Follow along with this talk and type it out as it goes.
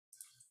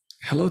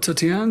Hello,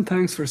 Tatiane.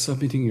 Thanks for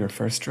submitting your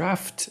first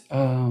draft.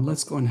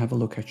 Let's go and have a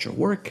look at your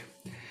work.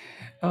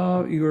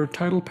 Your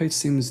title page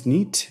seems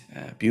neat,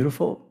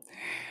 beautiful.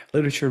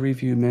 Literature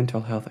review,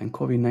 mental health, and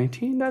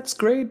COVID-19. That's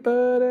great,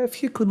 but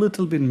if you could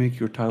little bit make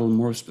your title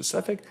more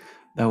specific,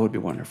 that would be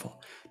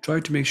wonderful. Try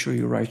to make sure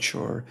you write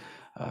your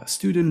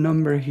student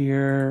number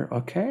here,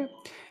 okay?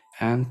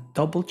 And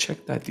double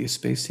check that the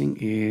spacing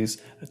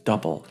is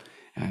double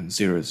and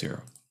 0,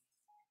 0.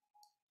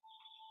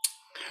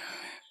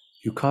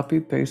 You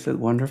copied, pasted,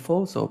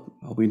 wonderful. So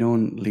we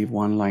don't leave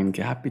one line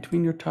gap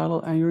between your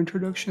title and your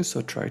introduction,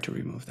 so try to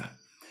remove that.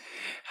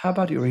 How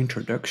about your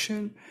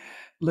introduction?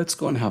 Let's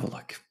go and have a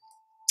look.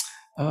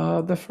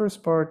 The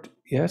first part,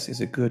 yes, is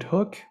a good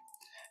hook.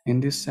 In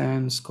this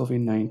sense,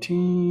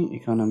 COVID-19,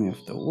 economy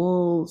of the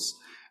worlds,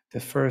 the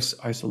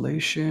first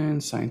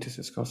isolation,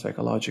 scientists call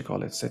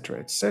psychological,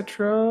 etc.,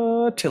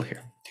 till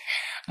here.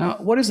 Now,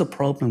 what is the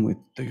problem with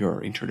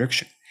your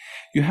introduction?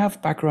 You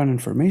have background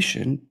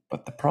information,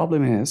 but the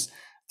problem is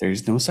there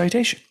is no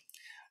citation.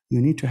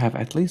 You need to have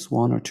at least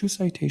one or two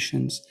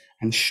citations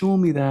and show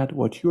me that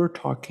what you're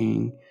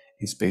talking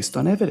is based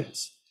on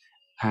evidence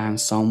and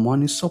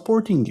someone is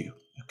supporting you.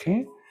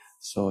 Okay,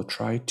 so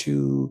try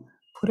to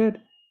put it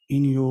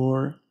in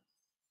your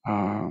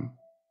um,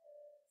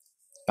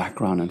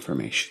 background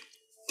information.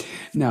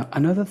 Now,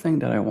 another thing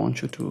that I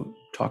want you to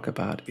talk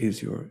about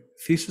is your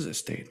thesis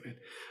statement.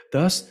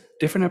 Thus,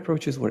 different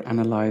approaches were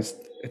analyzed,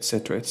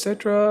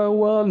 etc.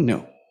 Well,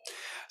 no.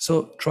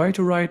 So try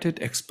to write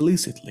it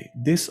explicitly.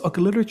 This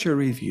literature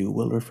review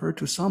will refer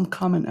to some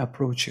common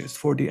approaches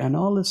for the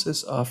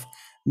analysis of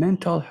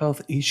mental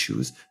health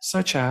issues,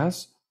 such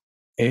as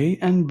A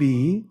and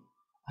B,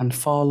 and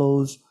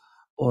follows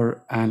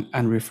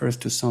and refers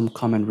to some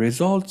common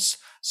results,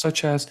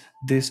 such as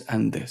this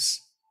and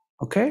this.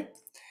 Okay?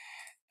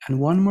 And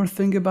one more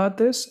thing about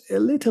this, a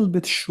little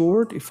bit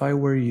short. If I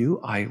were you,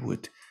 I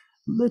would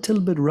little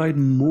bit write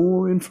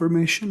more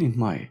information in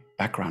my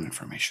background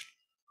information.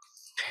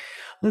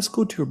 Let's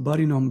go to your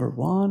body number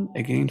 1.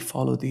 Again,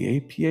 follow the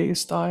APA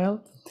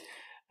style.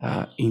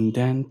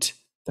 Indent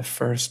the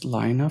first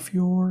line of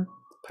your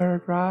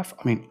paragraph.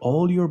 I mean,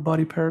 all your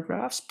body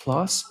paragraphs,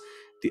 plus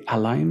the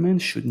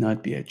alignment should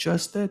not be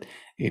adjusted.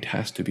 It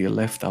has to be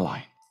left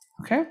aligned.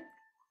 Okay?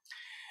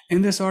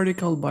 In this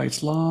article by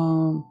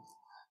Islam,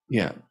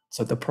 yeah,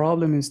 so the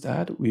problem is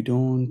that we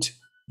don't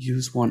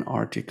use one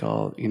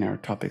article in our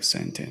topic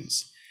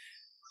sentence.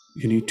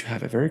 You need to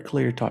have a very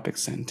clear topic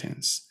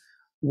sentence.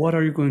 What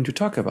are you going to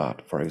talk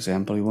about? For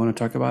example, you want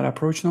to talk about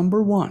approach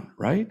number 1,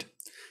 right?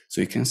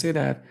 So you can say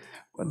that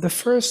the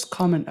first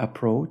common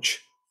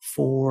approach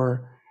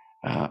for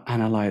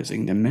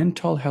analyzing the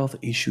mental health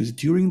issues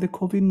during the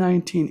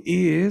COVID-19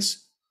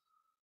 is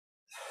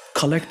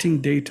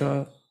collecting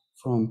data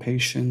from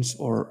patients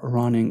or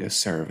running a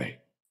survey.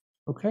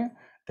 Okay,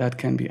 that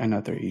can be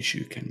another issue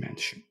you can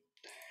mention.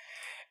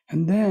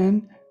 And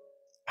then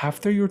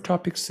after your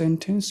topic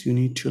sentence, you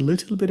need to a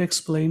little bit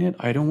explain it.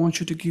 I don't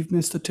want you to give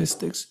me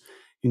statistics.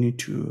 You need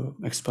to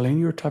explain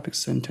your topic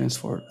sentence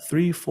for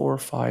 3, 4,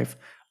 5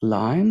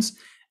 lines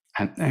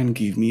and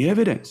give me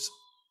evidence.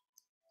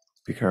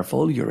 Be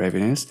careful, your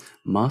evidence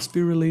must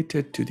be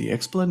related to the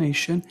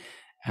explanation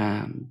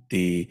and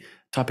the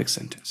topic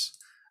sentence.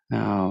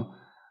 Now,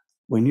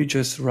 when you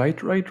just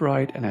write,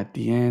 and at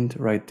the end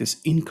write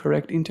this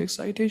incorrect in-text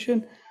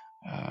citation,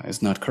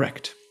 is not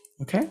correct.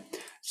 Okay?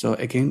 So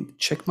again,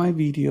 check my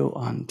video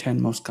on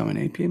 10 most common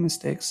APA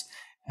mistakes,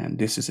 and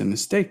this is a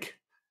mistake,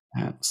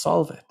 and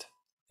solve it.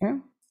 Okay?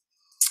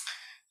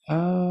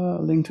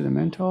 Link to the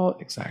mental,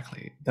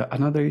 exactly.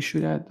 Another issue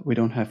that we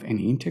don't have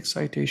any in-text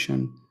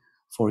citation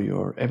for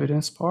your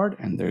evidence part,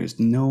 and there is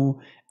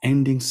no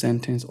ending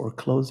sentence or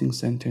closing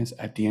sentence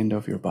at the end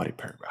of your body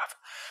paragraph.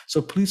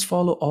 So please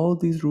follow all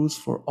these rules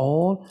for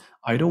all.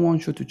 I don't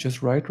want you to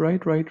just write,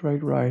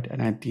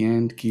 and at the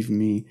end give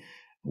me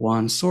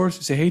one source.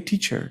 You say, hey,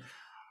 teacher,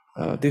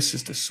 this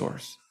is the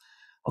source.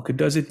 Okay,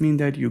 does it mean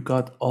that you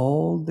got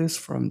all this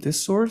from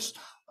this source?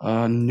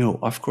 No,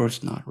 of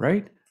course not,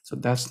 right? So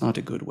that's not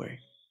a good way.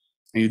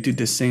 And you did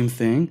the same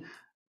thing.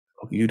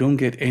 You don't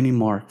get any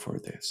mark for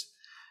this.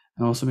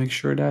 And also make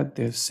sure that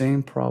the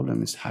same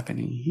problem is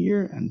happening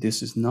here, and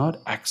this is not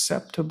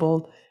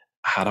acceptable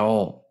at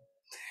all.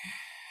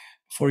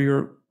 For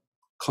your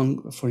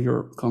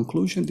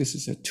conclusion, this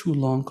is a too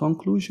long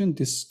conclusion.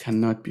 This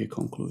cannot be a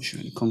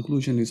conclusion.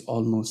 Conclusion is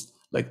almost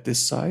like this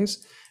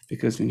size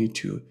because you need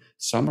to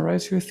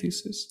summarize your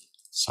thesis,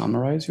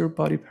 summarize your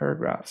body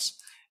paragraphs,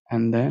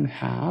 and then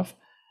have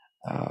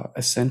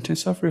a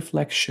sentence of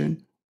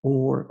reflection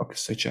or a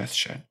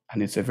suggestion.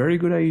 And it's a very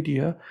good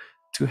idea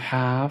to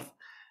have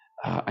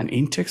an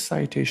in-text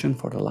citation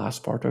for the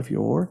last part of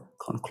your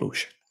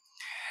conclusion.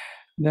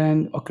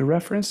 Then, okay,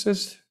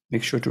 references,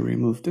 make sure to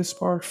remove this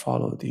part,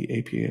 follow the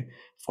APA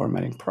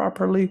formatting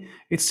properly.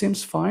 It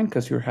seems fine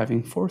because you're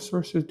having 4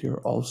 sources, they're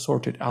all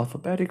sorted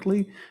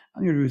alphabetically,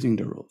 and you're using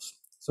the rules.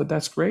 So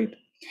that's great.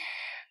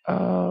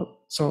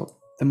 So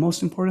the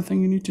most important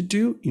thing you need to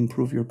do,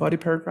 improve your body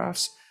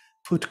paragraphs,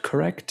 put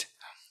correct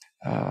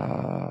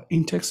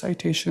in-text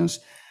citations.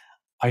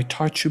 I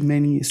taught you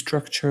many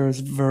structures,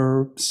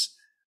 verbs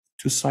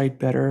to cite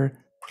better.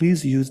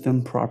 Please use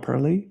them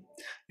properly.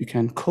 You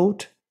can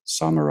quote,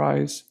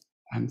 summarize,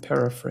 and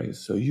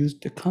paraphrase. So use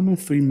the common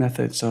three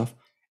methods of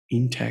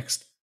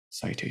in-text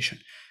citation.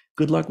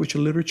 Good luck with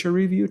your literature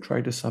review.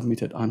 Try to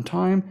submit it on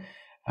time.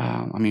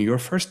 Your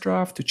first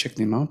draft to check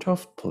the amount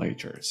of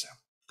plagiarism.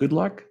 Good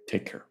luck.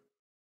 Take care.